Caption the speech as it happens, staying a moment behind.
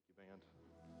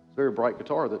very bright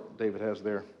guitar that David has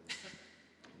there.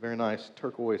 Very nice,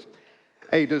 turquoise.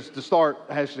 Hey, to start,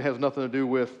 actually has nothing to do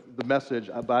with the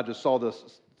message, but I just saw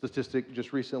this statistic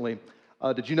just recently.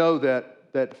 Did you know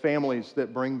that families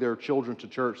that bring their children to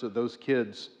church, that those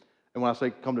kids, and when I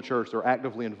say come to church, they're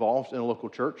actively involved in a local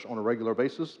church on a regular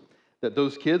basis, that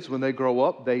those kids, when they grow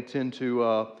up, they tend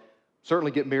to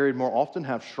certainly get married more often,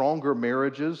 have stronger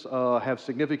marriages, have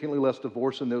significantly less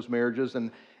divorce in those marriages,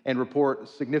 and report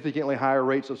significantly higher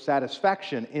rates of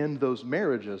satisfaction in those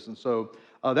marriages. And so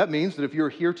that means that if you're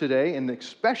here today, and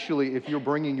especially if you're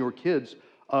bringing your kids,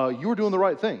 you're doing the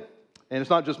right thing. And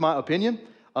it's not just my opinion.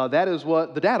 That is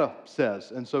what the data says.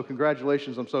 And so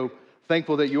congratulations. I'm so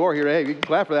thankful that you are here. Hey, you can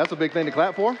clap for that. That's a big thing to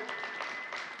clap for.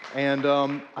 And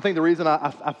I think the reason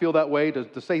I feel that way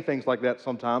to say things like that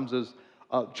sometimes is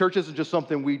church isn't just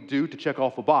something we do to check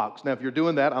off a box. Now, if you're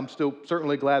doing that, I'm still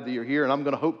certainly glad that you're here, and I'm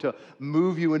going to hope to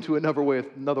move you into another way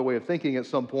of thinking at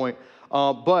some point.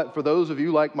 But for those of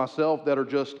you like myself that are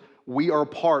just, we are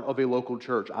part of a local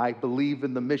church. I believe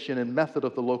in the mission and method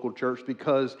of the local church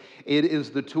because it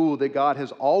is the tool that God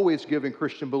has always given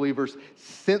Christian believers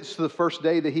since the first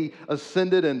day that He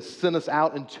ascended and sent us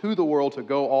out into the world to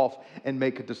go off and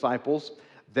make disciples.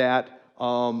 That,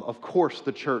 of course,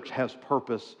 the church has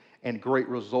purpose and great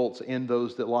results in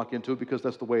those that lock into it because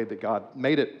that's the way that God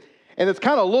made it. And it's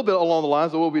kind of a little bit along the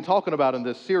lines of what we'll be talking about in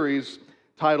this series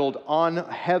titled On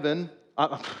Heaven,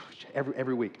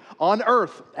 every week, On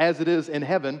Earth as It Is in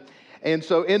Heaven. And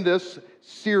so in this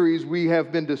series, we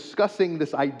have been discussing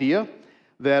this idea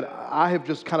that I have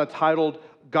just kind of titled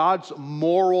God's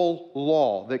moral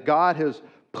law, that God has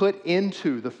put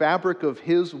into the fabric of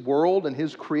His world and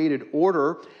His created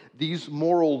order, these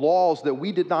moral laws that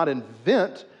we did not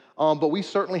invent, but we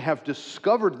certainly have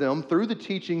discovered them through the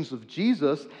teachings of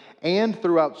Jesus and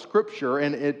throughout Scripture.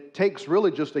 And it takes really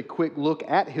just a quick look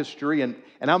at history. And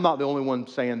I'm not the only one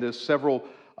saying this. Several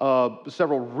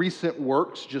recent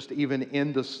works, just even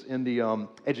in the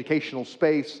educational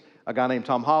space. A guy named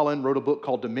Tom Holland wrote a book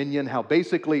called Dominion, how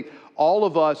basically all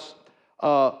of us,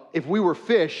 if we were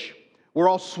fish, we're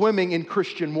all swimming in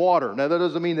Christian water. Now, that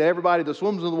doesn't mean that everybody that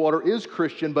swims in the water is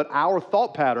Christian, but our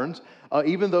thought patterns,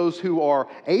 even those who are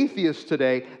atheists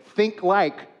today, think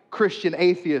like Christian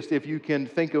atheists, if you can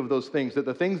think of those things, that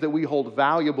the things that we hold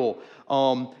valuable,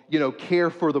 care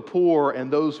for the poor and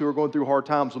those who are going through hard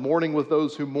times, mourning with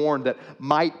those who mourn, that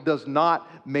might does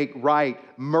not make right,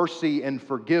 mercy and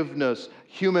forgiveness,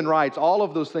 human rights, all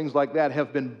of those things like that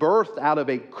have been birthed out of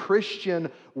a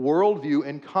Christian worldview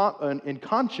and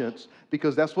conscience,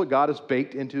 because that's what God has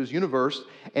baked into His universe.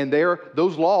 And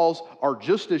those laws are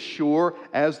just as sure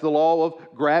as the law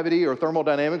of gravity or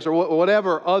thermodynamics or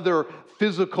whatever other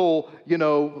physical,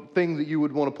 thing that you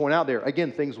would want to point out there.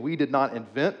 Again, things we did not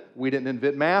invent. We didn't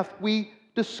invent math. We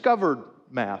discovered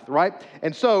math, right?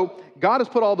 And so God has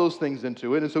put all those things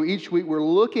into it. And so each week we're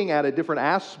looking at a different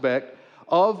aspect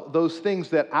of those things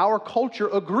that our culture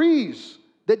agrees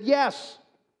that, yes,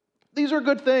 these are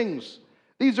good things.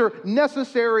 These are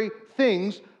necessary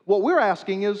things. What we're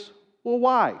asking is, well,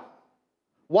 why?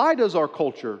 Why does our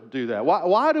culture do that?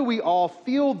 Why do we all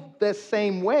feel the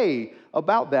same way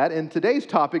about that? And today's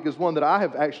topic is one that I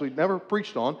have actually never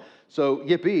preached on, so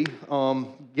yippee,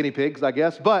 guinea pigs, I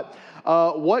guess. But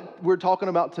what we're talking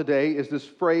about today is this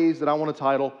phrase that I want to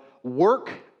title,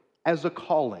 Work as a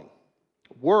Calling.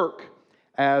 Work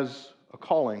as a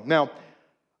calling. Now,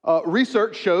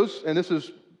 research shows, and this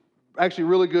is actually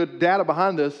really good data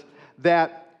behind this,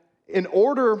 that in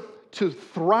order to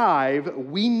thrive,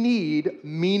 we need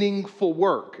meaningful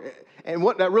work. And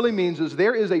what that really means is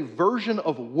there is a version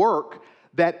of work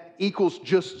that equals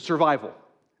just survival.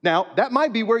 Now, that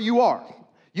might be where you are.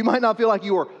 You might not feel like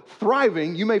you are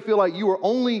thriving. You may feel like you are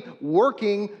only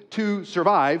working to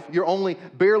survive. You're only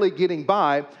barely getting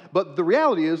by. But the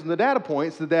reality is, and the data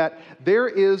points, that there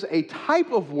is a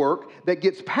type of work that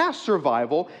gets past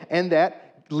survival and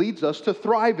that leads us to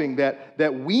thriving,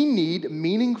 that we need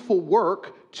meaningful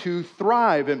work to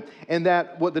thrive. And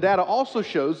that what the data also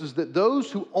shows is that those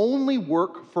who only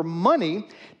work for money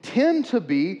tend to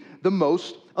be the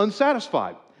most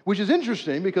unsatisfied. Which is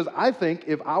interesting because I think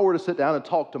if I were to sit down and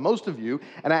talk to most of you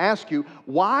and I ask you,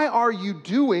 why are you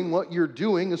doing what you're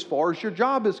doing as far as your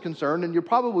job is concerned? And you'll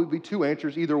probably be two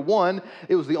answers. Either one,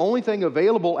 it was the only thing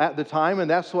available at the time and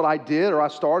that's what I did, or I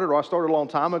started a long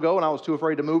time ago and I was too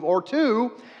afraid to move. Or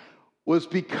two, was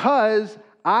because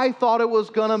I thought it was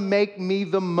going to make me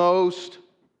the most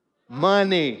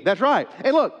Money. That's right.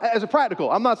 And look, as a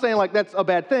practical, I'm not saying like that's a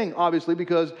bad thing, obviously,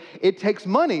 because it takes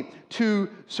money to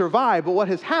survive. But what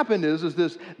has happened is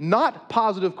this not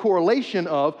positive correlation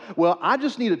of, well, I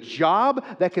just need a job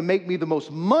that can make me the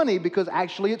most money because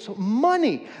actually it's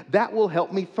money that will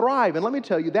help me thrive. And let me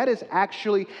tell you, that is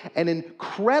actually an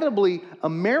incredibly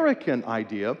American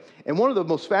idea. And one of the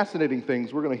most fascinating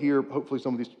things, we're going to hear hopefully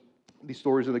some of these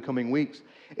stories in the coming weeks,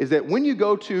 is that when you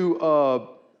go to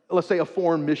let's say a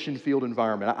foreign mission field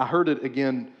environment. I heard it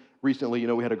again recently.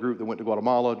 We had a group that went to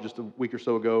Guatemala just a week or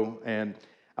so ago, and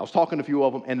I was talking to a few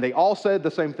of them, and they all said the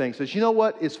same thing. Says, you know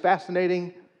what is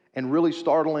fascinating and really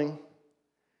startling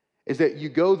is that you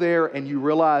go there and you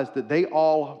realize that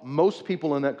most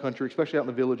people in that country, especially out in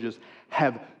the villages,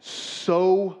 have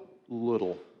so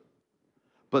little,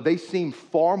 but they seem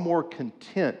far more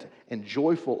content and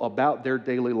joyful about their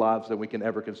daily lives than we can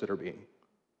ever consider being.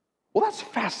 Well, that's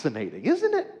fascinating,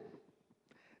 isn't it?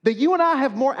 That you and I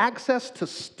have more access to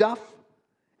stuff,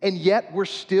 and yet we're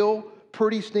still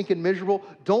pretty stinking miserable.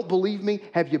 Don't believe me?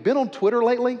 Have you been on Twitter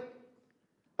lately?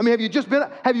 I mean,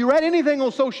 have you read anything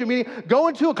on social media? Go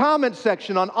into a comment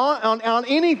section on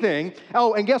anything.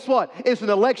 Oh, and guess what? It's an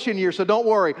election year, so don't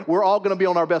worry. We're all going to be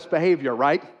on our best behavior,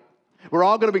 right? We're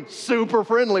all going to be super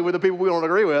friendly with the people we don't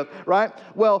agree with, right?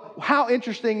 Well, how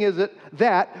interesting is it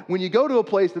that when you go to a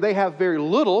place that they have very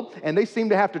little and they seem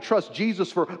to have to trust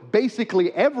Jesus for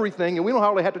basically everything, and we don't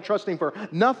hardly have to trust him for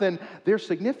nothing, they're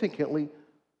significantly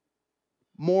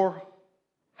more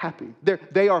happy.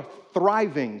 They are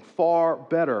thriving far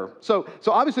better. So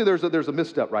obviously there's a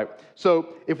misstep, right? So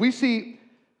if we see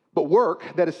but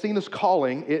work that is seen as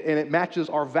calling, and it matches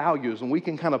our values, and we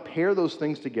can kind of pair those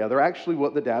things together. Actually,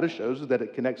 what the data shows is that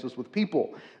it connects us with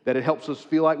people, that it helps us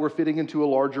feel like we're fitting into a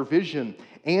larger vision,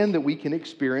 and that we can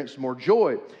experience more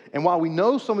joy. And while we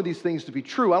know some of these things to be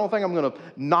true, I don't think I'm going to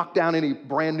knock down any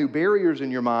brand new barriers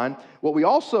in your mind. What we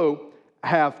also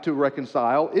have to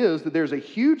reconcile is that there's a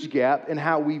huge gap in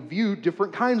how we view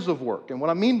different kinds of work. And what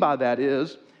I mean by that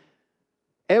is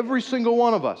every single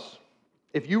one of us,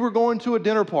 if you were going to a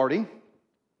dinner party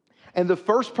and the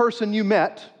first person you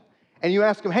met and you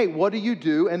ask them, hey, what do you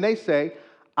do? And they say,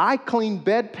 I clean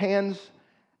bedpans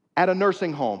at a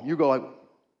nursing home. You go like,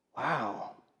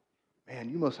 wow, man,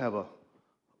 you must have a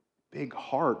big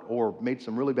heart or made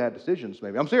some really bad decisions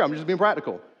maybe. I'm serious, I'm just being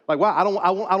practical. Like, wow, I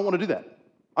don't want to do that.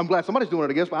 I'm glad somebody's doing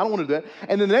it, I guess, but I don't want to do that.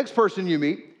 And then the next person you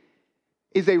meet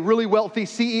is a really wealthy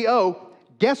CEO.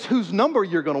 Guess whose number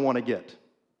you're going to want to get?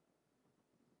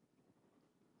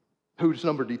 Whose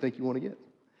number do you think you want to get?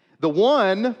 The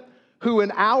one who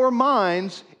in our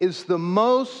minds is the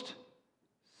most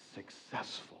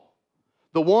successful.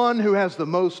 The one who has the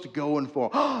most going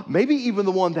for. Maybe even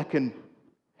the one that can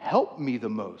help me the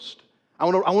most.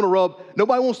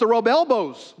 Nobody wants to rub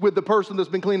elbows with the person that's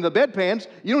been cleaning the bedpans.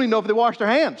 You don't even know if they wash their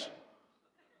hands.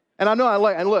 And I know,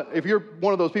 and look, if you're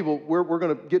one of those people, we're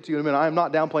going to get to you in a minute. I am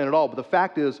not downplaying at all, but the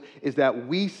fact is that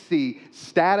we see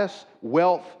status,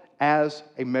 wealth, as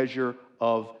a measure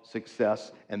of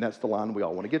success, and that's the line we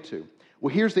all want to get to.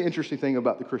 Well, here's the interesting thing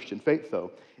about the Christian faith, though,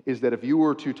 is that if you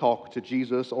were to talk to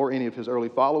Jesus or any of his early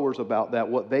followers about that,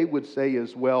 what they would say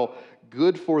is, well,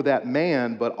 good for that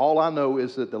man, but all I know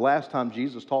is that the last time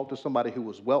Jesus talked to somebody who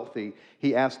was wealthy,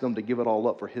 he asked them to give it all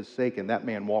up for his sake, and that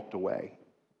man walked away.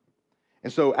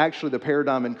 And so actually the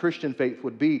paradigm in Christian faith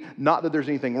would be not that there's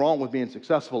anything wrong with being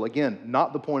successful. Again,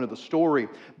 not the point of the story,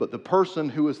 but the person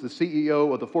who is the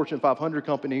CEO of the Fortune 500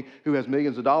 company who has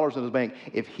millions of dollars in his bank,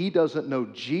 if he doesn't know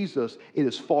Jesus, it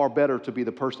is far better to be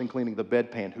the person cleaning the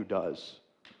bedpan who does.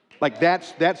 Like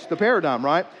that's the paradigm,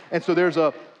 right? And so there's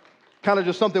a kind of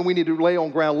just something we need to lay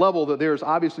on ground level that there's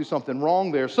obviously something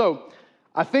wrong there. So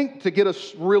I think to get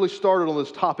us really started on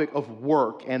this topic of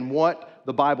work and what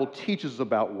the Bible teaches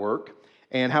about work,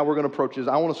 and how we're going to approach this,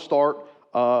 I want to start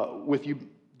with you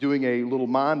doing a little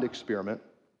mind experiment.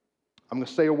 I'm going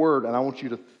to say a word, and I want you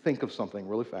to think of something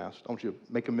really fast. I want you to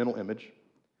make a mental image.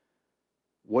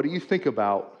 What do you think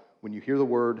about when you hear the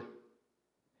word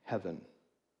heaven?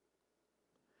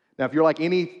 Now, if you're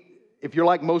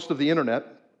like most of the internet,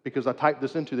 because I typed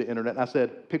this into the internet, and I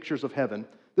said pictures of heaven,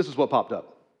 this is what popped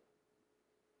up.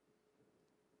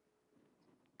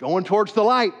 Going towards the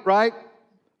light, right?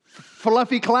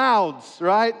 Fluffy clouds,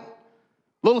 right?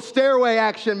 Little stairway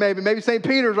action maybe St.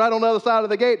 Peter's right on the other side of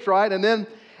the gates, right? And then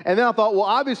I thought, well,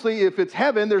 obviously, if it's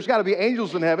heaven, there's got to be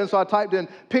angels in heaven. So I typed in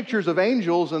pictures of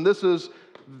angels, and this is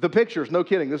the pictures. No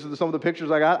kidding. This is some of the pictures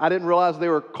I got. I didn't realize they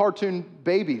were cartoon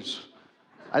babies.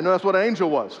 I know that's what an angel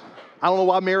was. I don't know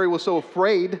why Mary was so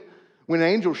afraid when an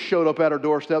angel showed up at her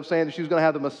doorstep saying that she was going to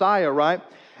have the Messiah, right?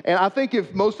 And I think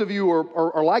if most of you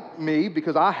are like me,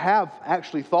 because I have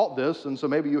actually thought this, and so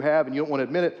maybe you have and you don't want to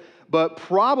admit it, but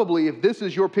probably if this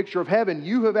is your picture of heaven,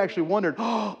 you have actually wondered,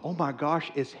 oh my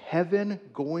gosh, is heaven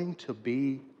going to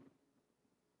be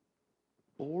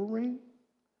boring?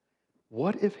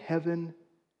 What if heaven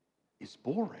is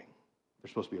boring?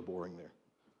 There's supposed to be a boring there.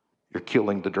 You're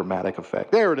killing the dramatic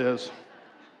effect. There it is.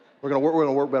 We're going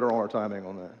to work better on our timing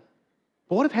on that.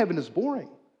 But what if heaven is boring?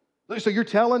 So you're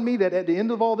telling me that at the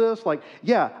end of all this, like,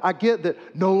 yeah, I get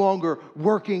that no longer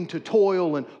working to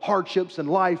toil and hardships and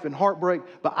life and heartbreak,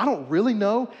 but I don't really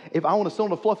know if I want to sit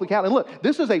on a fluffy couch. And look,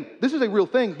 this is a real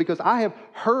thing because I have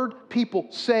heard people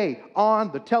say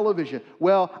on the television,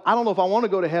 well, I don't know if I want to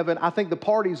go to heaven. I think the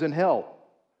party's in hell.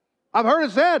 I've heard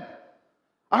it said.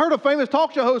 I heard a famous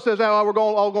talk show host says, oh, we're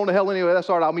all going to hell anyway. That's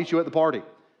all right. I'll meet you at the party.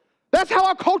 That's how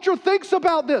our culture thinks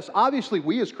about this. Obviously,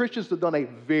 we as Christians have done a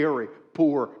very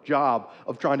poor job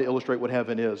of trying to illustrate what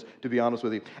heaven is, to be honest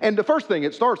with you. And the first thing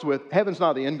it starts with, heaven's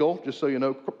not the end goal. Just so you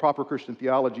know, proper Christian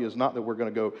theology is not that we're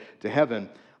going to go to heaven.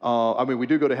 We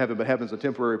do go to heaven, but heaven's a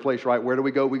temporary place, right? Where do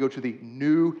we go? We go to the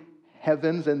new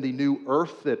heavens and the new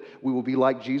earth, that we will be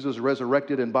like Jesus,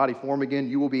 resurrected in body form again.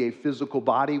 You will be a physical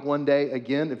body one day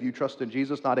again if you trust in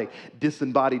Jesus, not a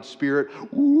disembodied spirit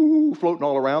floating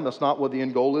all around. That's not what the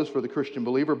end goal is for the Christian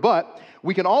believer. But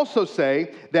we can also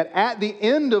say that at the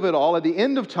end of it all, at the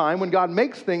end of time, when God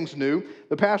makes things new,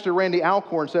 the pastor Randy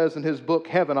Alcorn says in his book,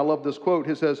 Heaven, I love this quote,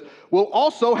 he says, we'll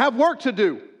also have work to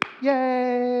do.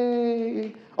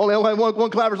 Yay! Only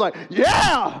one clapper's like,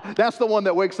 yeah! That's the one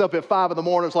that wakes up at 5 in the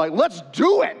morning. It's like, let's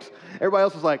do it! Everybody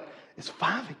else is like, it's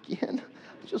 5 again?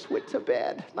 I just went to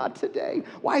bed. Not today.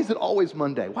 Why is it always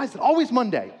Monday? Why is it always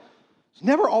Monday? It's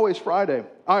never always Friday.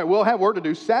 All right, we'll have work to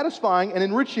do. Satisfying and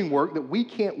enriching work that we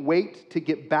can't wait to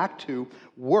get back to.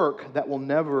 Work that will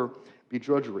never be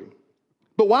drudgery.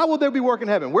 But why will there be work in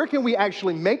heaven? Where can we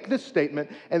actually make this statement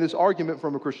and this argument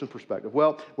from a Christian perspective?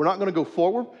 Well, we're not going to go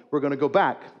forward. We're going to go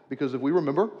back. Because if we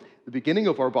remember the beginning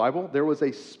of our Bible, there was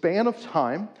a span of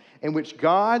time in which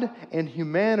God and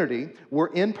humanity were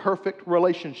in perfect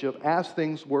relationship as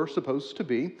things were supposed to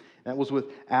be. That was with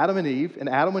Adam and Eve. And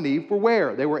Adam and Eve were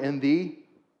where? They were in the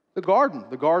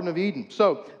garden of Eden.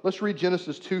 So let's read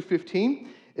Genesis 2:15.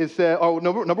 It says,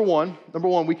 number one,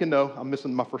 we can know. I'm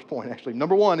missing my first point, actually.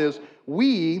 Number one is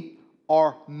we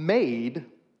are made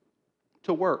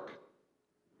to work.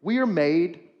 We are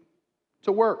made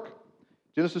to work.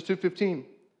 Genesis 2:15.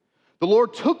 The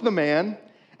Lord took the man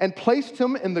and placed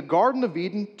him in the Garden of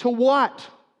Eden to what?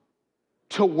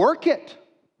 To work it.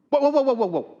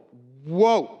 Whoa.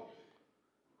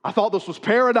 I thought this was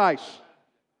paradise.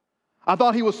 I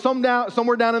thought he was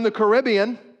somewhere down in the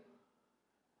Caribbean.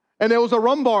 And there was a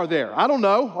rum bar there. I don't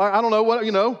know what,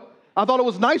 I thought it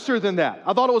was nicer than that.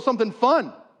 I thought it was something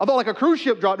fun. I thought like a cruise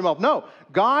ship dropped him off. No,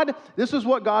 God, this is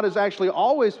what God is actually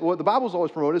what the Bible's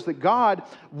always promoted, is that God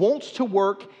wants to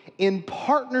work in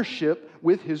partnership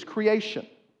with His creation.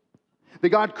 That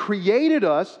God created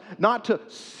us not to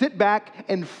sit back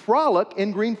and frolic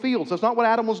in green fields. That's not what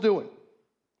Adam was doing.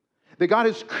 That God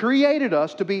has created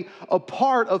us to be a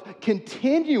part of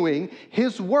continuing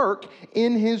His work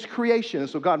in His creation. And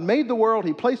so God made the world,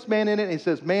 He placed man in it, and He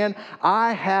says, man,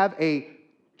 I have a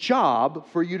job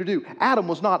for you to do. Adam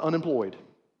was not unemployed.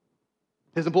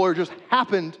 His employer just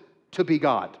happened to be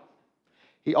God.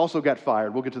 He also got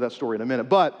fired. We'll get to that story in a minute.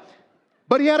 But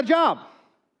he had a job.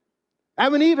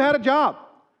 Adam and Eve had a job.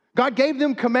 God gave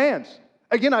them commands.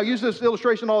 Again, I use this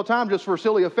illustration all the time just for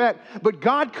silly effect, but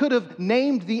God could have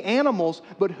named the animals,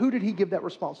 but who did He give that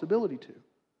responsibility to?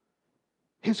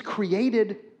 His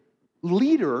created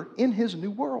leader in His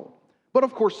new world. But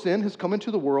of course, sin has come into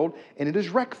the world and it has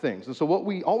wrecked things. And so what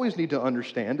we always need to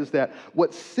understand is that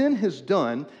what sin has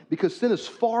done, because sin is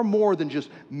far more than just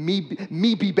me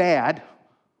be bad,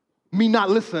 me not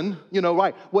listen,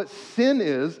 right? What sin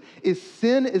is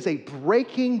sin is a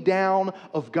breaking down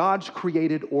of God's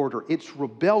created order. It's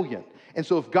rebellion. And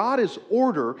so if God is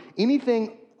order,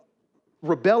 anything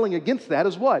rebelling against that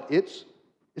is what? It's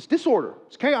disorder.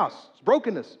 It's chaos. It's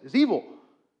brokenness. It's evil.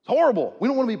 It's horrible. We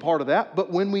don't want to be part of that.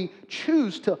 But when we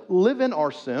choose to live in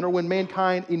our sin, or when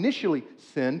mankind initially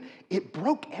sinned, it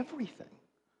broke everything.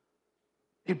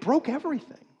 It broke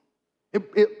everything.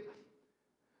 The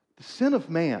sin of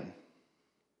man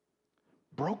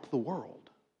broke the world.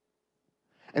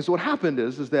 And so what happened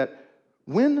is that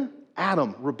when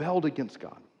Adam rebelled against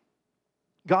God,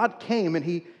 God came and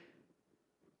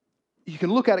you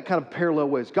can look at it kind of parallel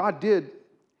ways. God did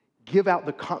give out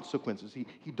the consequences. He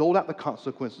doled out the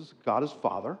consequences. God is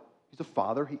Father. He's a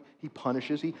Father. He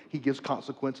punishes. He gives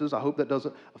consequences. I hope that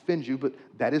doesn't offend you, but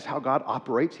that is how God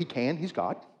operates. He can. He's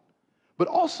God. But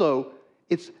also,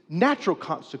 it's natural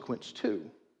consequence too.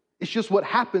 It's just what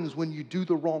happens when you do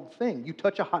the wrong thing. You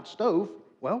touch a hot stove,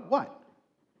 well, what?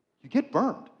 You get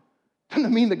burned.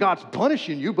 Doesn't mean that God's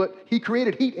punishing you, but he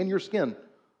created heat in your skin.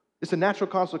 It's a natural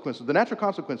consequence. The natural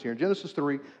consequence here in Genesis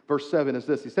 3, verse 7 is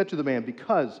this. He said to the man,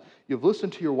 because you've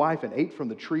listened to your wife and ate from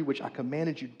the tree which I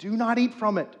commanded you, do not eat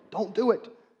from it. Don't do it.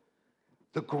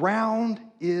 The ground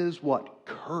is what?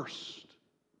 Cursed.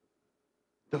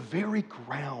 The very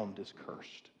ground is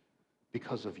cursed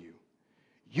because of you.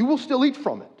 You will still eat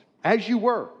from it, as you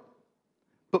were,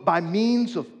 but by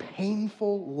means of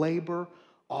painful labor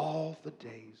all the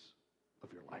days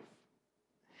of your life.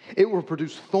 It will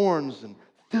produce thorns and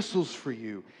thistles for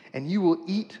you, and you will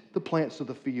eat the plants of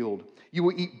the field. You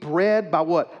will eat bread by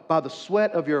what? By the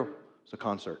sweat of your... It's a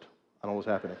concert. I don't know what's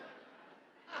happening.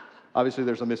 Obviously,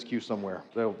 there's a miscue somewhere.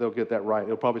 They'll get that right.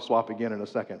 It'll probably swap again in a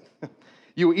second.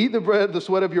 You will eat the bread, the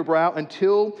sweat of your brow,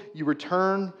 until you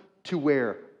return to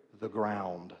where? The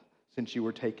ground, since you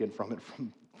were taken from it.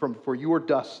 For you are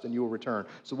dust, and you will return.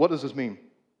 So what does this mean?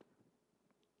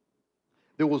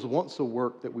 There was once a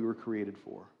work that we were created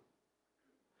for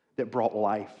that brought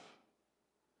life,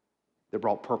 that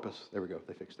brought purpose. There we go,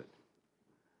 they fixed it.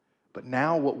 But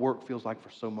now what work feels like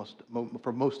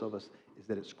for most of us is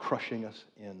that it's crushing us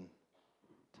into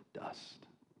dust.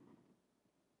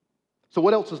 So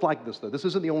what else is like this, though? This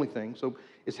isn't the only thing, so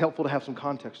it's helpful to have some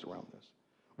context around this.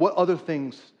 What other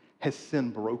things has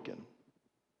sin broken?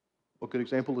 Well, a good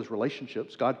example is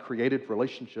relationships. God created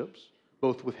relationships,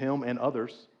 both with him and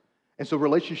others. And so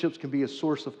relationships can be a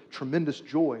source of tremendous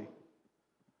joy.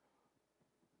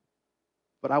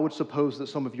 But I would suppose that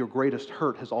some of your greatest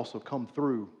hurt has also come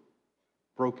through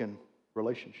broken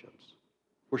relationships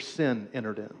where sin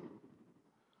entered in.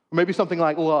 Or maybe something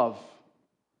like love.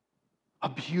 A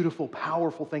beautiful,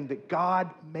 powerful thing that God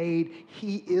made.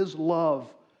 He is love,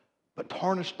 but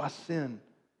tarnished by sin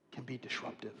can be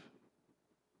disruptive.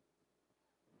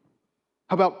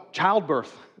 How about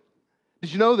childbirth?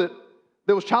 Did you know that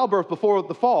there was childbirth before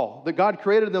the fall, that God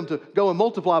created them to go and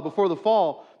multiply before the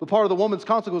fall? But part of the woman's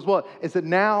consequence was what? Is that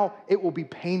now it will be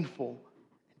painful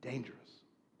and dangerous.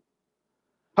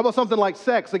 How about something like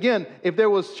sex? Again, if there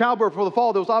was childbirth before the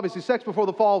fall, there was obviously sex before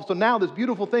the fall. So now this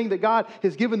beautiful thing that God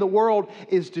has given the world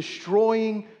is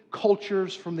destroying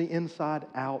cultures from the inside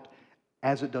out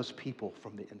as it does people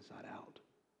from the inside out.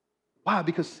 Why?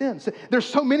 Because sin. There's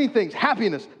so many things,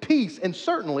 happiness, peace, and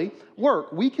certainly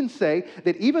work. We can say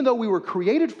that even though we were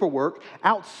created for work,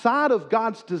 outside of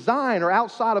God's design or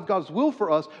outside of God's will for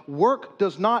us, work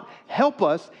does not help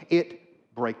us,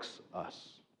 it breaks us.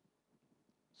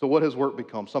 So what has work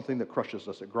become? Something that crushes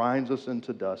us. It grinds us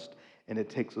into dust, and it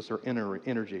takes us our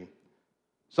energy.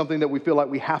 Something that we feel like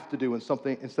we have to do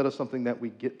instead of something that we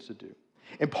get to do.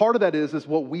 And part of that is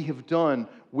what we have done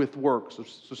with work. So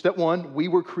step one, we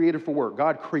were created for work.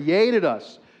 God created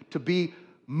us to be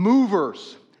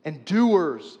movers and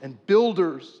doers and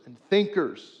builders and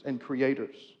thinkers and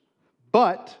creators.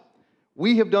 But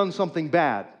we have done something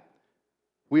bad.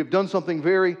 We have done something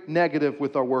very negative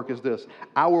with our work is this.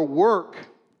 Our work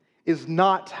is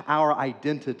not our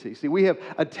identity. See, we have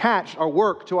attached our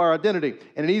work to our identity.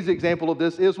 And an easy example of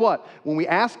this is what? When we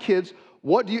ask kids,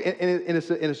 what do you, and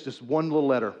it's just one little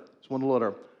letter. It's one little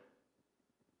letter.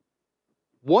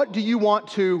 What do you want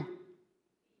to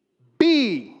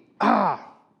be?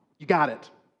 You got it.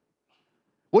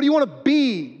 What do you want to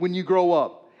be when you grow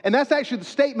up? And that's actually the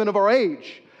statement of our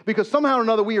age. Because somehow or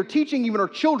another, we are teaching even our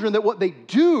children that what they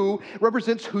do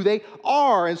represents who they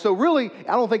are. And so really,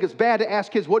 I don't think it's bad to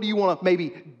ask kids, what do you want to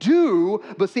maybe do?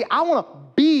 But see, I want to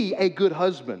be a good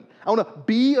husband. I want to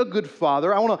be a good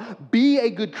father. I want to be a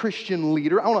good Christian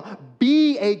leader. I want to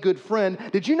be a good friend.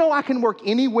 Did you know I can work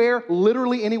anywhere,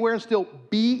 literally anywhere, and still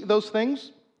be those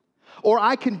things? Or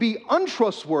I can be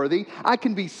untrustworthy, I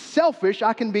can be selfish,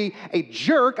 I can be a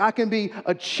jerk, I can be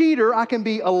a cheater, I can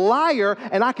be a liar,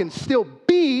 and I can still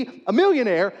be a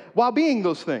millionaire while being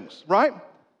those things, right?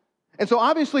 And so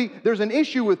obviously there's an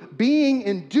issue with being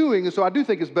and doing, and so I do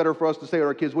think it's better for us to say to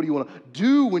our kids, what do you want to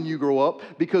do when you grow up?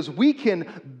 Because we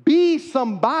can be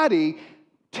somebody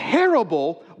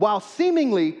terrible while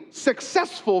seemingly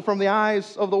successful from the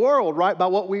eyes of the world, right? By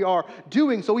what we are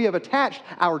doing. So we have attached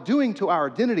our doing to our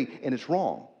identity, and it's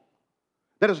wrong.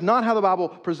 That is not how the Bible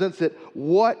presents it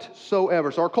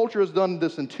whatsoever. So our culture has done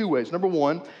this in two ways. Number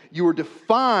one, you are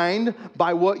defined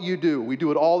by what you do. We do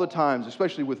it all the time,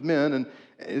 especially with men,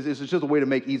 It's just a way to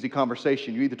make easy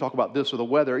conversation. You either talk about this or the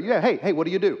weather. Yeah, hey, what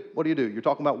do you do? What do you do? You're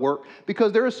talking about work.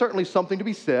 Because there is certainly something to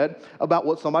be said about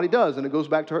what somebody does. And it goes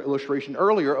back to our illustration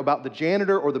earlier about the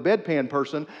janitor or the bedpan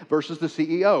person versus the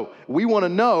CEO. We want to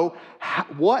know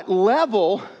what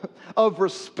level of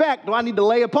respect do I need to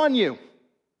lay upon you?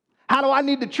 How do I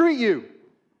need to treat you?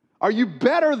 Are you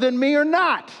better than me or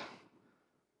not?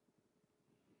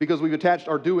 Because we've attached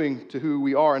our doing to who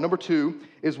we are. And number two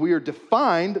is we are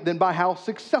defined then by how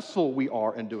successful we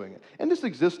are in doing it. And this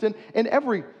exists in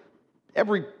every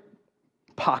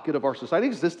pocket of our society.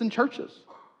 It exists in churches.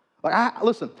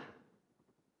 Listen,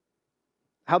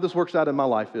 how this works out in my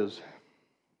life is,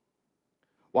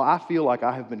 while I feel like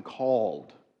I have been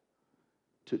called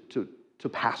to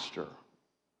pastor,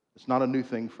 it's not a new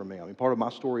thing for me. I mean, part of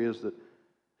my story is that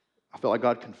I felt like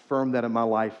God confirmed that in my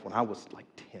life when I was like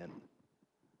 10.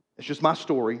 It's just my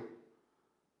story.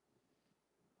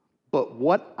 But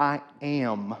what I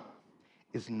am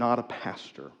is not a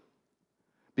pastor,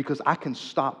 because I can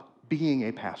stop being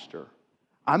a pastor.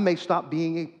 I may stop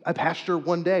being a pastor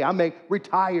one day. I may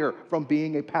retire from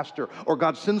being a pastor, or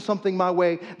God sends something my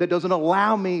way that doesn't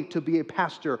allow me to be a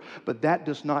pastor, but that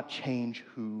does not change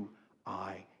who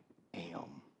I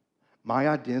am. My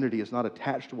identity is not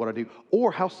attached to what I do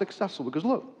or how successful, because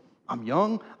look, I'm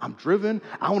young, I'm driven,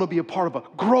 I want to be a part of a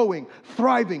growing,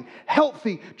 thriving,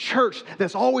 healthy church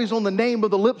that's always on the name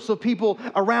of the lips of people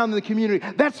around the community.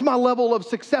 That's my level of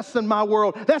success in my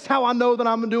world. That's how I know that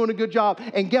I'm doing a good job.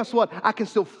 And guess what? I can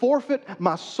still forfeit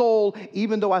my soul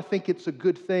even though I think it's a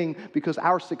good thing, because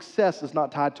our success is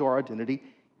not tied to our identity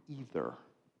either.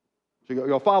 So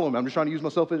y'all follow me. I'm just trying to use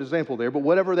myself as an example there, but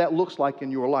whatever that looks like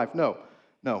in your life, no.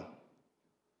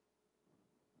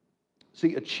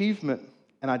 See, achievement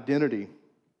and identity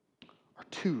are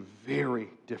two very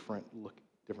different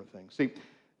things. See,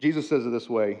 Jesus says it this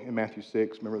way in Matthew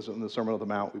 6. Remember this in the Sermon on the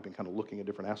Mount. We've been kind of looking at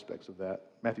different aspects of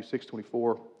that. Matthew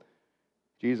 6:24,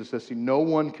 Jesus says, see, no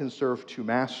one can serve two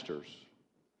masters,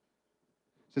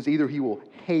 since either he will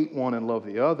hate one and love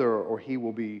the other, or he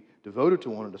will be devoted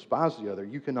to one and despise the other.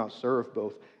 You cannot serve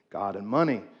both God and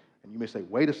money. And you may say,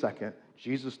 wait a second,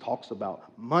 Jesus talks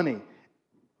about money.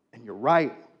 And you're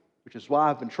right, which is why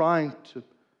I've been trying to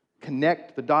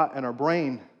connect the dot in our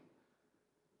brain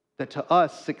that to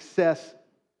us, success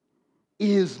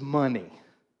is money.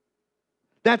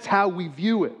 That's how we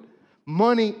view it.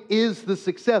 Money is the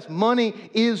success. Money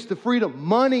is the freedom.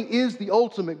 Money is the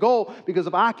ultimate goal, because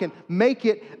if I can make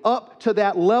it up to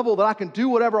that level that I can do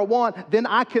whatever I want, then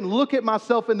I can look at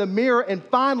myself in the mirror and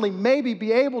finally maybe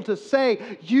be able to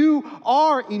say, you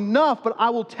are enough. But I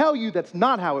will tell you that's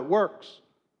not how it works.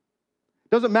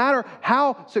 Doesn't matter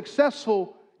how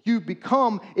successful you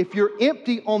become, if you're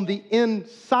empty on the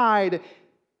inside,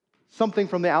 something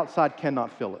from the outside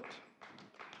cannot fill it.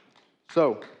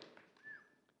 So,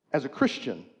 as a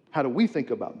Christian, how do we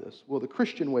think about this? Well, the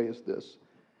Christian way is this.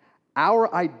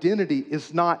 Our identity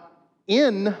is not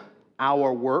in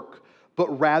our work,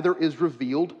 but rather is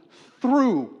revealed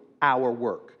through our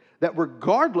work. That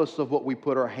regardless of what we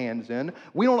put our hands in,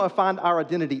 we don't find our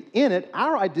identity in it.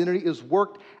 Our identity is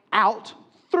worked out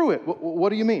through it. What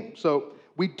do you mean? So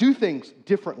we do things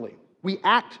differently. We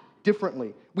act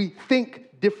differently. We think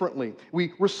differently.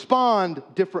 We respond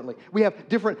differently. We have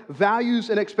different values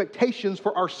and expectations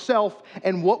for ourselves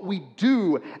and what we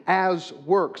do as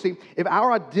work. See, if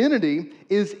our identity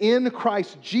is in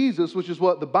Christ Jesus, which is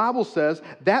what the Bible says,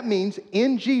 that means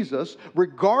in Jesus,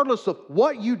 regardless of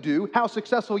what you do, how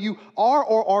successful you are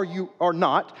or you are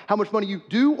not, how much money you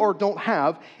do or don't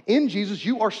have, in Jesus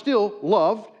you are still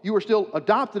loved. You are still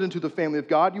adopted into the family of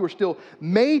God. You are still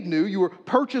made new. You were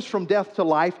purchased from death to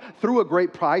life through a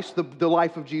great price, the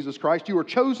life of Jesus Christ. You are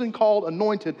chosen, called,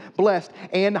 anointed, blessed,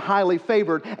 and highly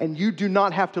favored, and you do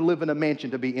not have to live in a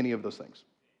mansion to be any of those things.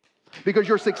 Because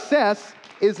your success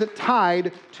isn't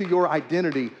tied to your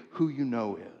identity, who you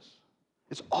know is.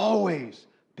 It's always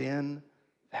been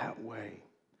that way.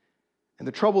 And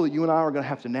the trouble that you and I are going to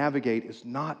have to navigate is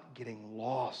not getting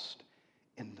lost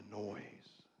in the noise.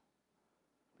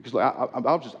 Because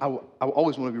I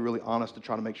always want to be really honest to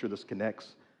try to make sure this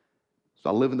connects. So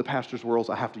I live in the pastor's world,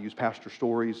 so I have to use pastor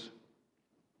stories.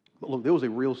 But look, there was a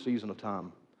real season of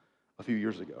time a few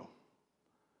years ago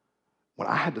when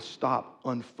I had to stop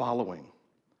unfollowing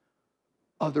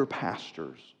other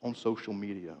pastors on social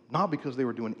media, not because they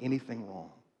were doing anything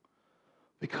wrong,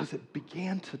 because it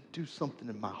began to do something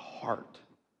in my heart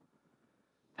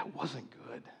that wasn't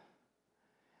good.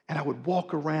 And I would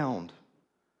walk around,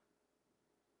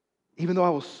 even though I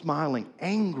was smiling,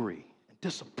 angry and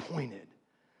disappointed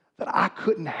that I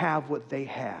couldn't have what they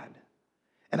had.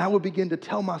 And I would begin to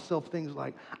tell myself things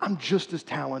like, I'm just as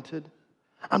talented.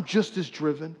 I'm just as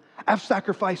driven. I've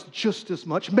sacrificed just as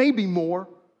much, maybe more.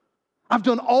 I've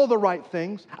done all the right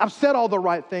things. I've said all the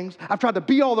right things. I've tried to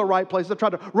be all the right places. I've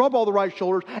tried to rub all the right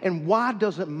shoulders. And why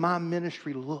doesn't my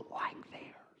ministry look like theirs?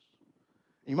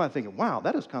 You might be thinking, wow,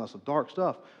 that is kind of some dark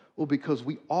stuff. Well, because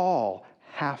we all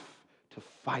have to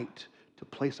fight to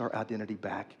place our identity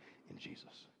back in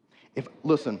Jesus.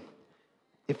 Listen,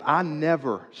 if I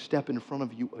never step in front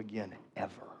of you again,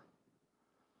 ever,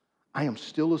 I am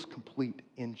still as complete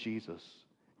in Jesus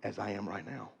as I am right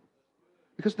now.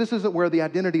 Because this isn't where the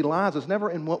identity lies. It's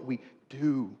never in what we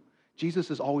do.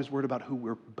 Jesus is always worried about who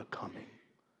we're becoming.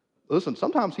 Listen,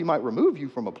 sometimes he might remove you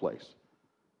from a place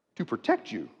to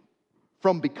protect you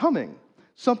from becoming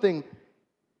something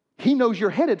he knows you're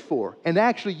headed for, and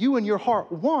actually you and your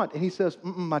heart want. And he says,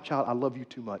 my child, I love you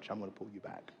too much. I'm going to pull you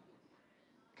back.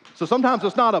 So sometimes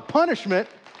it's not a punishment,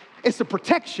 it's a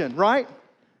protection, right?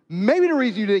 Maybe the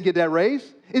reason you didn't get that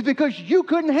raise is because you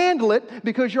couldn't handle it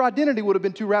because your identity would have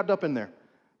been too wrapped up in there.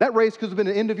 That raise could have been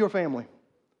the end of your family.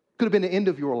 Could have been the end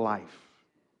of your life.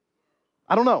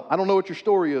 I don't know. I don't know what your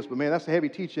story is, but man, that's a heavy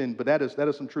teaching, but that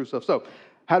is some true stuff. So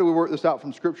how do we work this out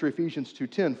from Scripture? Ephesians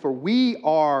 2:10. For we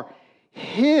are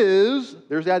his,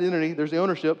 there's the identity, there's the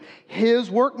ownership, his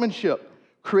workmanship,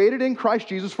 created in Christ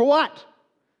Jesus for what?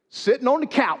 Sitting on the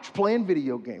couch playing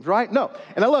video games, right? No.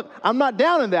 And now look, I'm not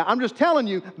down in that. I'm just telling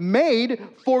you, made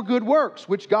for good works,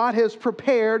 which God has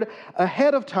prepared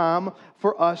ahead of time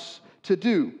for us to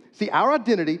do. See, our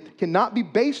identity cannot be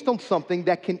based on something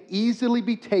that can easily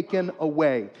be taken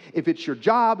away. If it's your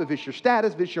job, if it's your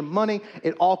status, if it's your money,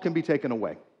 it all can be taken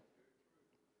away.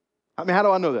 I mean, how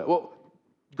do I know that? Well,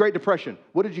 Great Depression.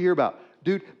 What did you hear about?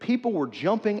 Dude, people were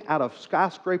jumping out of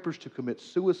skyscrapers to commit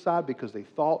suicide because they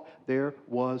thought there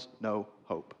was no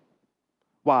hope.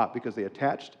 Why? Because they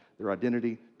attached their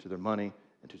identity to their money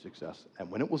and to success.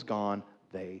 And when it was gone,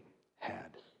 they had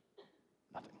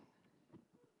nothing.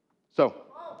 So,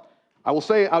 I will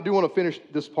say, I do want to finish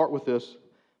this part with this.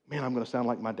 Man, I'm going to sound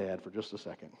like my dad for just a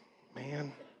second.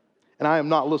 Man. And I am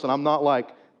not, listen, I'm not like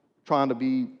trying to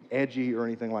be edgy or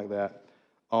anything like that.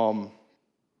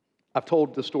 I've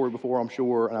told this story before, I'm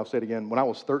sure, and I'll say it again. When I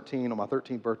was 13, on my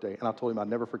 13th birthday, and I told him I'd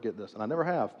never forget this, and I never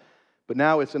have. But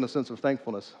now it's in a sense of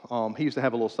thankfulness. He used to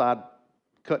have a little side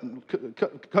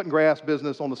cutting grass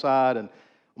business on the side, and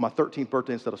on my 13th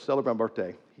birthday, instead of celebrating my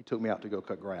birthday, he took me out to go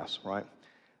cut grass, right?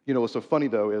 You know, what's so funny,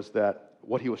 though, is that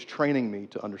what he was training me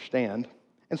to understand,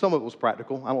 and some of it was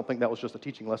practical. I don't think that was just a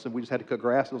teaching lesson. We just had to cut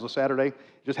grass. It was a Saturday.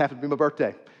 It just happened to be my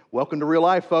birthday. Welcome to real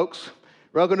life, folks.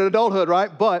 Welcome to adulthood, right?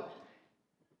 But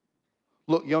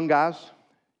look, young guys,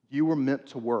 you were meant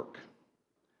to work.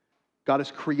 God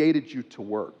has created you to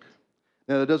work.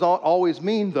 Now, that does not always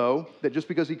mean, though, that just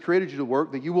because he created you to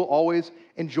work, that you will always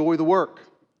enjoy the work.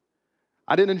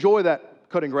 I didn't enjoy that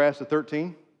cutting grass at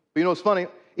 13. But you know what's funny?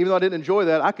 Even though I didn't enjoy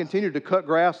that, I continued to cut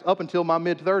grass up until my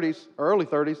mid-30s, or early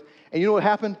 30s. And you know what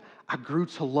happened? I grew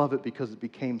to love it because it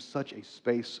became such a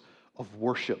space of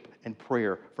worship and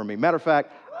prayer for me. Matter of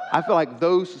fact, I feel like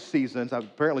those seasons,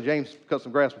 apparently James cut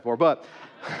some grass before, but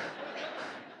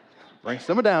bring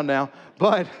some down now.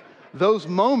 But those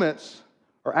moments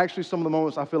are actually some of the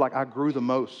moments I feel like I grew the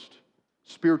most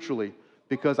spiritually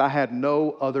because I had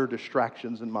no other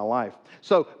distractions in my life.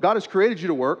 So God has created you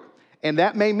to work, and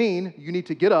that may mean you need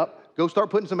to get up, go start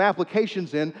putting some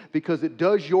applications in because it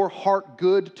does your heart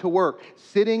good to work.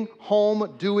 Sitting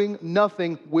home doing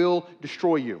nothing will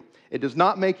destroy you. It does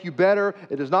not make you better.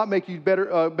 It does not make you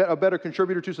a better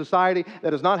contributor to society.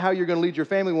 That is not how you're going to lead your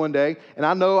family one day. And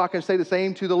I know I can say the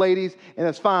same to the ladies, and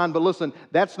that's fine. But listen,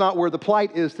 that's not where the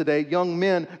plight is today. Young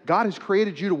men, God has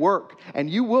created you to work. And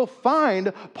you will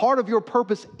find part of your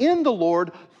purpose in the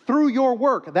Lord through your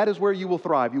work. That is where you will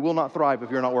thrive. You will not thrive if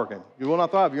you're not working. You will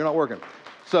not thrive if you're not working.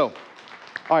 So,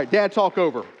 all right, dad talk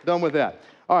over. Done with that.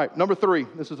 All right, number 3.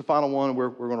 This is the final one, and we're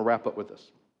going to wrap up with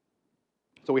this.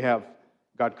 So we have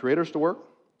God created us to work.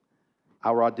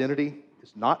 Our identity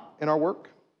is not in our work.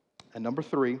 And number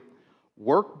 3,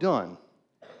 work done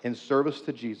in service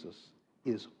to Jesus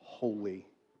is holy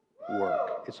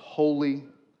work. It's holy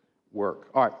work.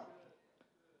 All right.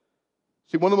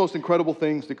 See, one of the most incredible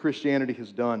things that Christianity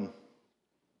has done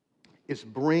is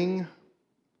bring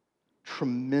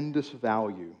tremendous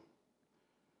value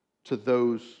to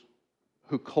those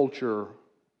who culture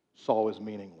saw as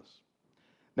meaningless.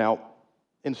 Now,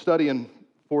 in studying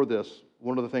for this,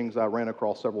 one of the things I ran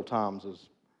across several times is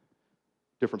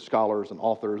different scholars and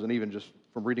authors, and even just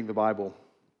from reading the Bible,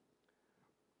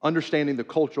 understanding the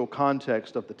cultural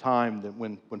context of the time that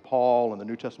when Paul and the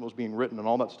New Testament was being written and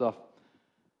all that stuff.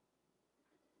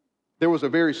 There was a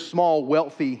very small,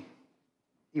 wealthy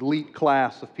elite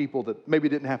class of people that maybe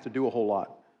didn't have to do a whole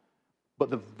lot. But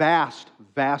the vast,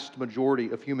 vast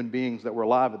majority of human beings that were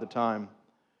alive at the time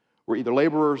were either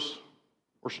laborers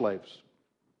or slaves.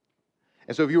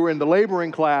 And so if you were in the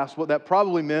laboring class, what that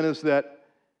probably meant is that,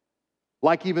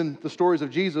 like even the stories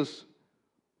of Jesus,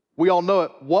 we all know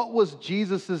it. What was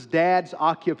Jesus' dad's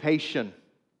occupation?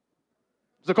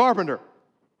 He was a carpenter.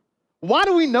 Why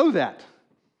do we know that?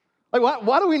 Like,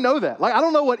 why do we know that? Like, I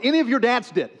don't know what any of your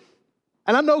dads did.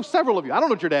 And I know several of you. I don't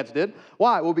know what your dads did.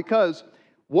 Why? Well, because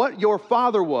what your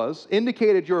father was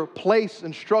indicated your place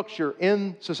and structure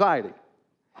in society.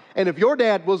 And if your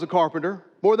dad was a carpenter,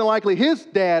 more than likely his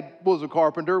dad was a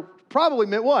carpenter, probably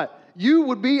meant what? You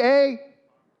would be a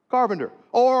carpenter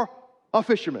or a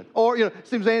fisherman. Or,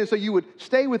 so you would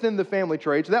stay within the family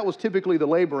trade. So that was typically the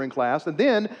laboring class. And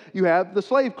then you have the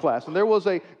slave class. And there was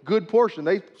a good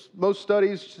portion. Most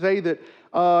studies say that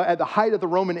at the height of the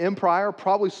Roman Empire,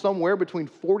 probably somewhere between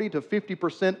 40 to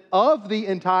 50% of the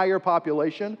entire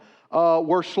population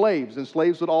were slaves. And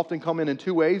slaves would often come in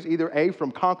two ways. Either A, from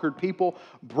conquered people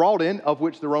brought in, of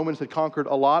which the Romans had conquered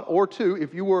a lot. Or two,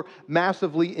 if you were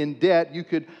massively in debt, you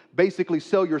could basically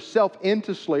sell yourself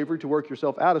into slavery to work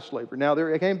yourself out of slavery. Now,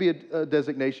 there can be a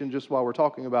designation, just while we're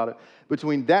talking about it,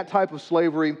 between that type of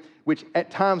slavery, which at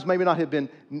times maybe not have been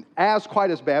quite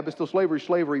as bad, but still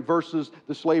slavery, versus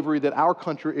the slavery that our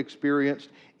country experienced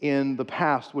in the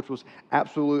past, which was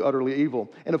absolutely, utterly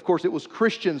evil. And of course, it was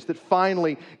Christians that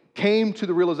finally came to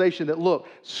the realization that, look,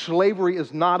 slavery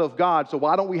is not of God. So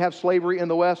why don't we have slavery in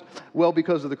the West? Well,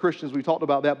 because of the Christians. We talked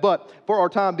about that. But for our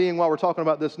time being, while we're talking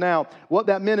about this now, what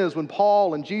that meant is when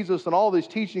Paul and Jesus and all these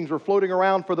teachings were floating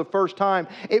around for the first time,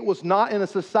 it was not in a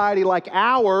society like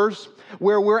ours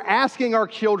where we're asking our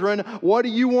children, what do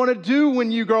you want to do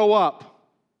when you grow up?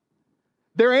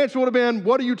 Their answer would have been,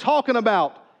 what are you talking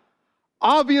about?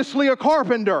 Obviously a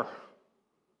carpenter.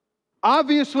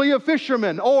 Obviously a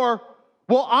fisherman. Or,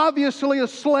 well, obviously a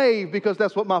slave, because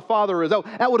that's what my father is.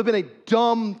 That would have been a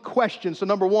dumb question. So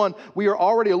number one, we are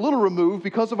already a little removed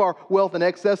because of our wealth and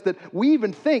excess that we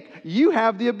even think you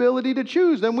have the ability to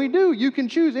choose. And we do. You can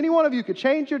choose. Any one of you could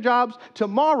change your jobs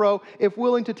tomorrow if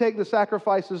willing to take the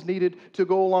sacrifices needed to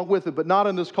go along with it, but not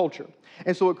in this culture.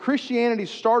 And so what Christianity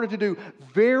started to do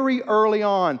very early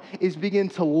on is begin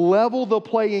to level the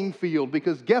playing field,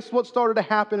 because guess what started to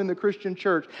happen in the Christian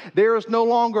church? There is no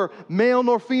longer male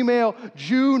nor female,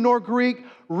 Jew nor Greek,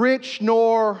 rich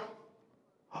nor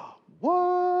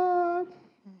what?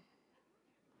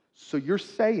 So you're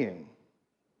saying,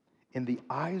 in the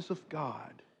eyes of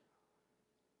God,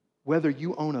 whether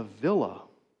you own a villa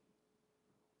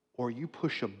or you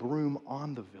push a broom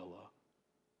on the villa,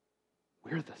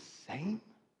 we're the same?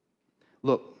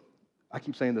 Look, I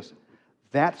keep saying this.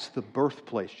 That's the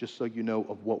birthplace, just so you know,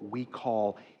 of what we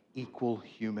call equal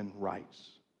human rights.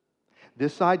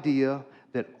 This idea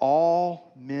that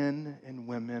all men and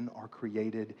women are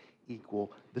created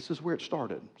equal, this is where it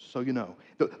started, so you know.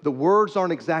 The words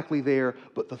aren't exactly there,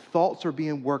 but the thoughts are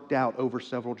being worked out over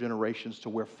several generations to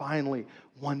where finally,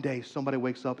 one day, somebody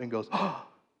wakes up and goes, oh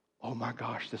my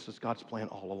gosh, this is God's plan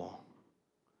all along.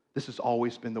 This has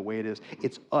always been the way it is.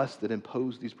 It's us that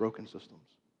impose these broken systems.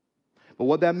 But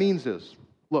what that means is,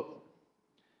 look,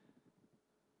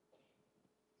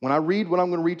 when I read what I'm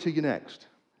going to read to you next,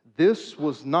 this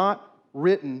was not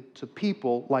written to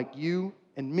people like you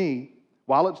and me.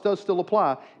 While it does still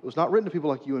apply, it was not written to people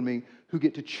like you and me who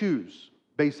get to choose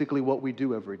basically what we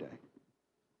do every day.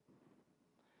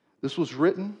 This was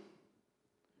written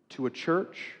to a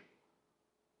church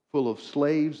full of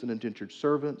slaves and indentured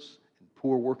servants,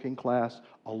 poor working class,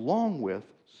 along with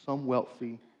some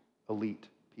wealthy, elite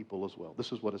people as well.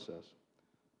 This is what it says.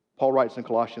 Paul writes in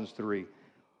Colossians 3,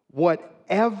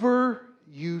 whatever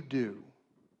you do,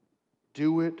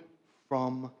 do it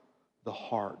from the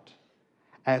heart,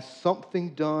 as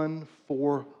something done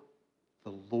for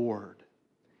the Lord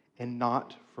and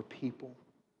not for people,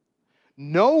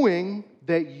 knowing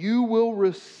that you will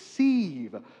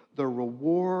receive the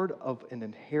reward of an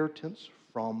inheritance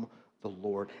from the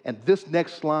Lord. And this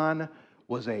next line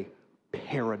was a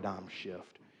paradigm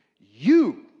shift.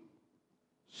 You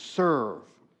serve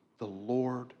the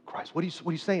Lord Christ. What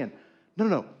are you saying?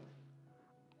 No.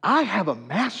 I have a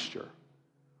master.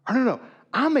 Or no.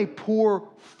 I'm a poor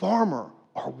farmer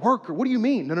or worker. What do you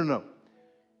mean? No.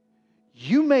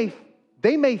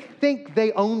 They may think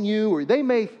they own you, or they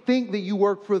may think that you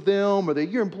work for them, or that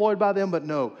you're employed by them, but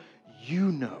no,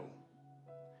 you know,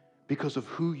 because of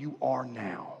who you are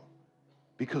now.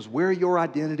 Because where your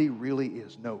identity really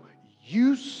is. No,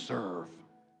 you serve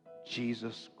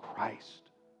Jesus Christ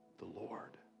the Lord.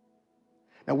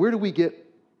 Now,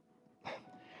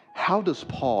 how does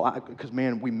Paul, because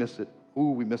man, we miss it.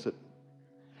 Ooh, we miss it.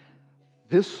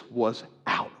 This was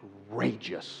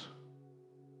outrageous.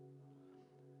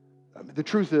 I mean, the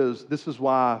truth is, this is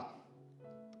why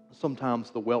sometimes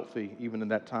the wealthy, even in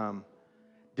that time,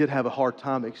 did have a hard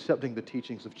time accepting the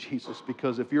teachings of Jesus,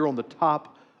 because if you're on the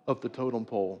top of the totem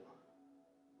pole,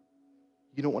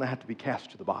 you don't want to have to be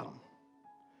cast to the bottom.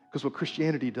 Because what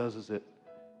Christianity does is it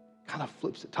kind of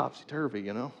flips it topsy-turvy,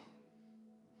 you know?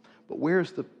 But where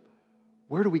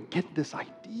do we get this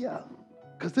idea?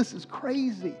 Because this is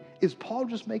crazy. Is Paul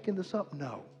just making this up?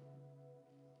 No.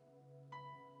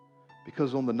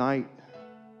 Because on the night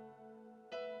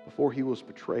before he was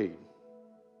betrayed,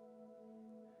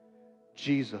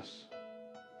 Jesus,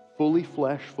 fully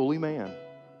flesh, fully man,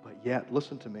 but yet,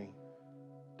 listen to me,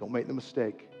 don't make the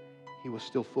mistake, he was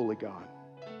still fully God.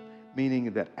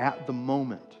 Meaning that at the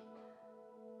moment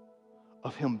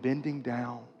of him bending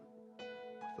down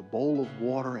with a bowl of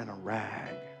water and a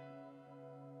rag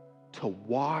to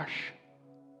wash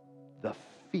the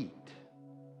feet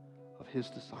of his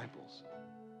disciples,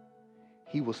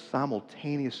 he was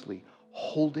simultaneously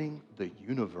holding the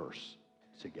universe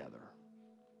together.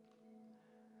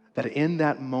 That in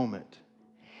that moment,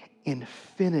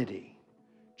 infinity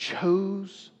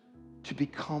chose to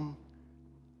become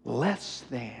less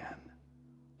than,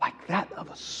 like that of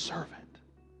a servant.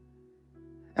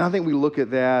 And I think we look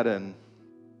at that, and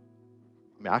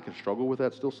I mean, I can struggle with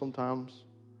that still sometimes.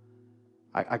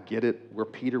 I get it, where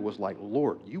Peter was like,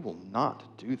 Lord, you will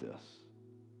not do this.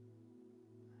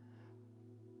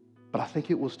 But I think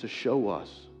it was to show us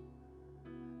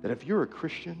that if you're a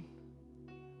Christian,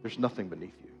 there's nothing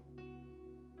beneath you.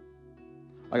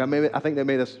 Like I think that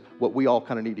made us what we all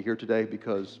kind of need to hear today,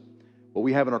 because what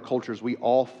we have in our culture is we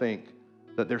all think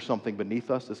that there's something beneath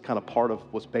us. It's kind of part of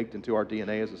what's baked into our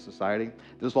DNA as a society.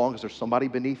 That as long as there's somebody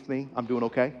beneath me, I'm doing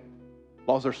okay. As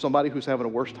long as there's somebody who's having a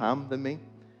worse time than me.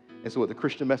 And so what the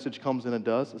Christian message comes in and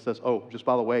does, it says, oh, just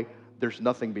by the way, there's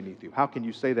nothing beneath you. How can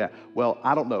you say that? Well,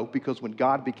 I don't know, because when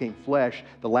God became flesh,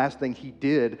 the last thing he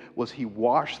did was he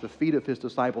washed the feet of his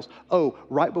disciples. Oh,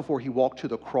 right before he walked to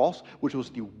the cross, which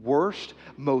was the worst,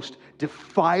 most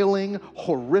defiling,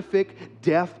 horrific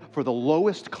death for the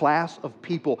lowest class of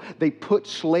people. They put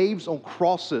slaves on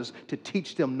crosses to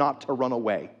teach them not to run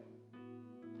away.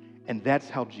 And that's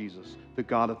how Jesus, the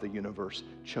God of the universe,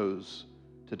 chose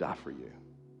to die for you.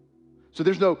 So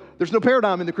there's no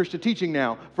paradigm in the Christian teaching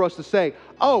now for us to say,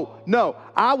 oh, no,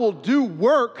 I will do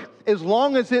work as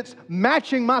long as it's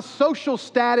matching my social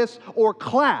status or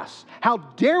class. How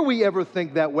dare we ever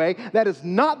think that way? That is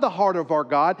not the heart of our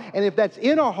God. And if that's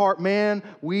in our heart, man,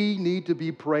 we need to be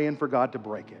praying for God to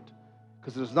break it,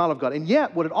 because it is not of God. And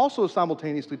yet, what it also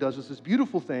simultaneously does is this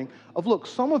beautiful thing of, look,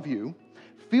 some of you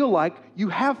feel like you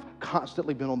have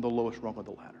constantly been on the lowest rung of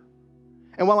the ladder.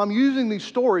 And while I'm using these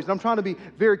stories, and I'm trying to be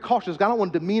very cautious, I don't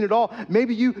want to demean it all,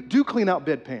 maybe you do clean out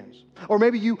bedpans. Or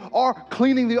maybe you are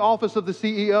cleaning the office of the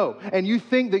CEO, and you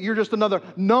think that you're just another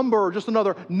number or just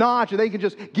another notch, and they can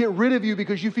just get rid of you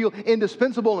because you feel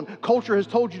indispensable, and culture has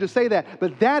told you to say that.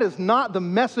 But that is not the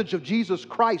message of Jesus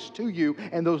Christ to you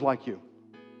and those like you.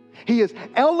 He has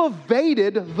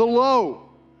elevated the low,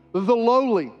 the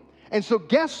lowly. And so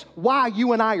guess why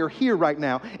you and I are here right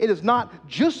now? It is not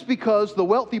just because the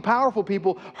wealthy, powerful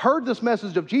people heard this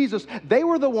message of Jesus. They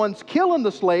were the ones killing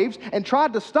the slaves and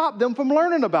tried to stop them from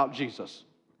learning about Jesus.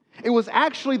 It was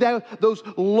actually those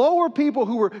lower people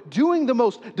who were doing the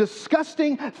most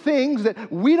disgusting things that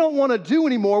we don't want to do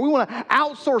anymore. We want to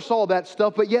outsource all that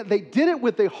stuff, but yet they did it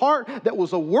with a heart that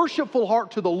was a worshipful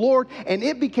heart to the Lord, and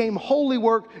it became holy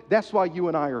work. That's why you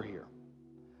and I are here.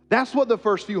 That's what the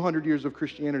first few hundred years of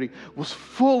Christianity was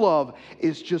full of,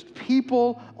 is just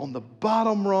people on the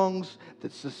bottom rungs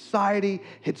that society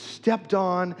had stepped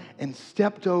on and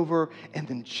stepped over, and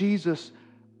then Jesus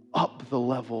upped the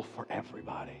level for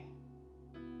everybody.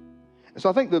 And so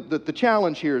I think the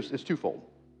challenge here is twofold.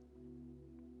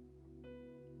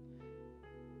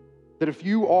 That if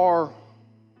you are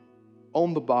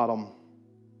on the bottom,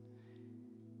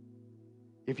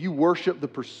 if you worship the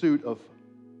pursuit of,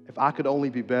 if I could only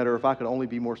be better, if I could only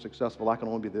be more successful, I can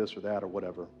only be this or that or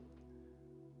whatever,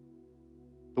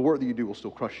 the work that you do will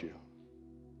still crush you.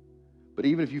 But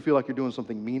even if you feel like you're doing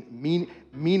something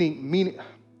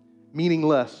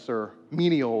meaningless or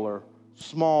menial or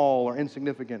small or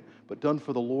insignificant, but done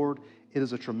for the Lord, it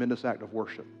is a tremendous act of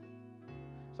worship.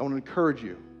 So I want to encourage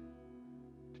you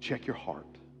to check your heart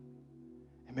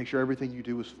and make sure everything you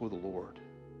do is for the Lord.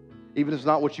 Even if it's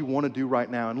not what you want to do right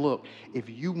now. And look, if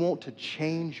you want to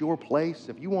change your place,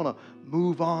 if you want to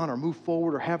move on or move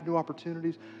forward or have new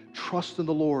opportunities, trust in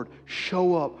the Lord.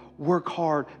 Show up, work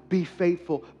hard, be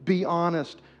faithful, be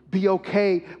honest, be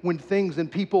okay when things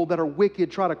and people that are wicked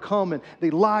try to come and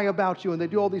they lie about you and they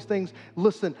do all these things.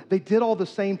 Listen, they did all the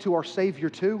same to our Savior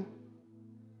too.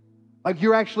 Like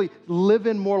you're actually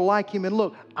living more like Him. And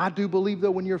look, I do believe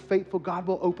that when you're faithful, God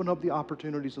will open up the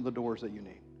opportunities and the doors that you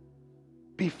need.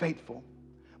 Be faithful.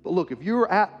 But look, if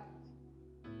you're at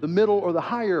the middle or the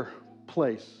higher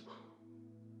place,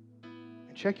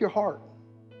 and check your heart.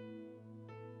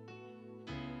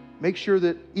 Make sure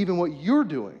that even what you're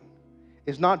doing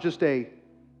is not just a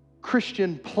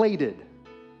Christian plated,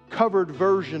 covered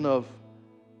version of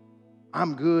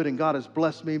I'm good and God has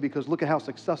blessed me because look at how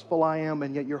successful I am,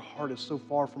 and yet your heart is so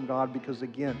far from God because,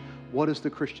 again, what is the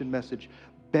Christian message?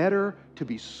 Better to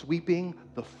be sweeping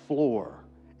the floor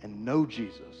and know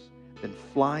Jesus than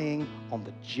flying on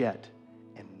the jet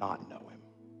and not know Him.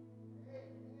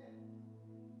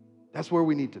 That's where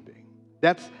we need to be.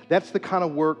 That's the kind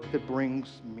of work that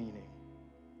brings meaning.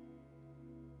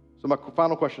 So my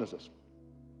final question is this.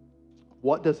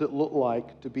 What does it look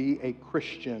like to be a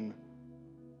Christian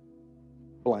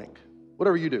blank?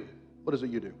 Whatever you do, what is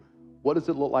it you do? What does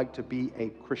it look like to be a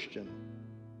Christian?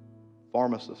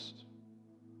 Pharmacist,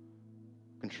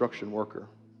 construction worker,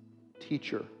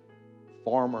 teacher,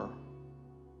 farmer.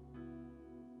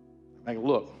 I mean,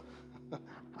 look,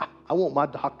 I want my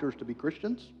doctors to be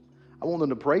Christians. I want them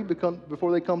to pray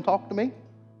before they come talk to me.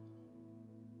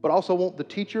 But I also want the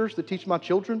teachers that teach my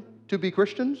children to be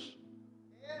Christians.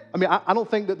 I mean, I don't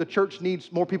think that the church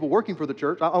needs more people working for the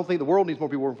church. I don't think the world needs more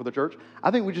people working for the church.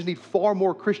 I think we just need far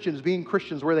more Christians being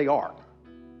Christians where they are.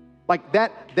 Like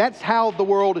that's how the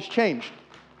world has changed.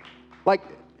 Like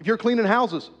if you're cleaning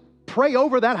houses, pray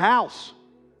over that house.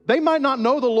 They might not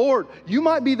know the Lord. You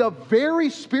might be the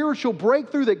very spiritual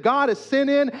breakthrough that God has sent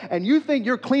in, and you think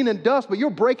you're cleaning dust, but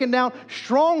you're breaking down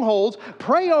strongholds.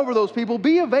 Pray over those people.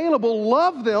 Be available.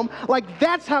 Love them. Like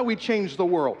that's how we change the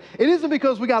world. It isn't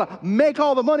because we got to make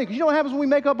all the money. Because you know what happens when we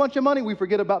make a bunch of money? We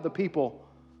forget about the people.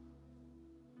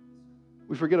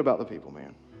 We forget about the people,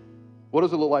 man. What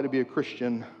does it look like to be a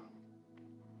Christian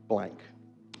blank?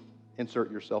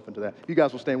 Insert yourself into that. You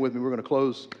guys will stand with me. We're going to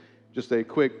close just a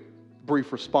quick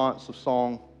brief response of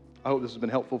song. I hope this has been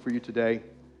helpful for you today.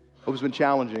 I hope it's been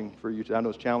challenging for you today. I know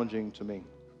it's challenging to me.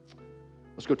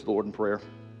 Let's go to the Lord in prayer.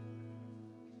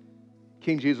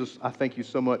 King Jesus, I thank you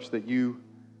so much that you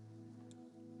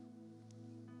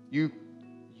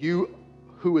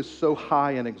who is so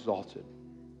high and exalted,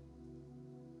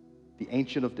 the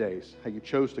Ancient of Days, how you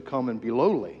chose to come and be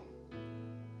lowly.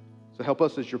 So help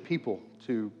us as your people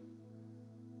to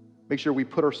make sure we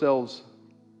put ourselves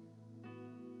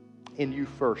in you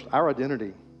first. Our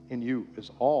identity in you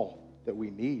is all that we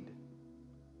need,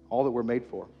 all that we're made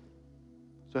for.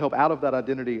 So help out of that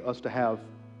identity us to have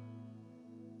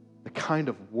the kind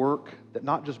of work that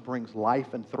not just brings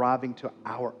life and thriving to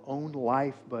our own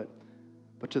life, but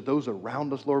to those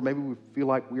around us, Lord. Maybe we feel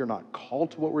like we are not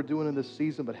called to what we're doing in this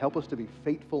season, but help us to be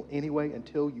faithful anyway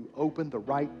until you open the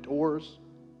right doors.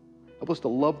 Help us to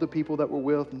love the people that we're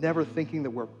with, never thinking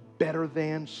that we're better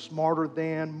than, smarter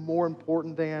than, more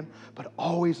important than, but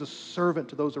always a servant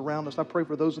to those around us. I pray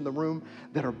for those in the room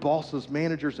that are bosses,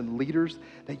 managers, and leaders,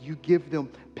 that you give them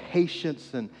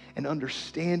patience and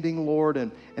understanding, Lord,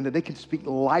 and that they can speak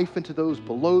life into those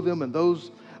below them, and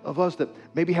those of us that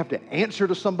maybe have to answer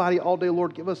to somebody all day,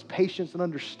 Lord, give us patience and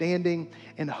understanding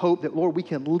and hope that, Lord, we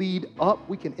can lead up,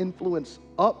 we can influence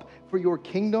up for your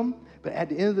kingdom. But at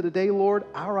the end of the day, Lord,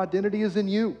 our identity is in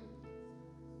you.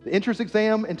 The entrance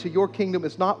exam into your kingdom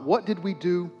is not what did we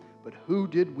do, but who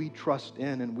did we trust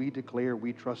in, and we declare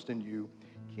we trust in you,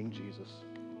 King Jesus.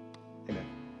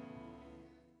 Amen.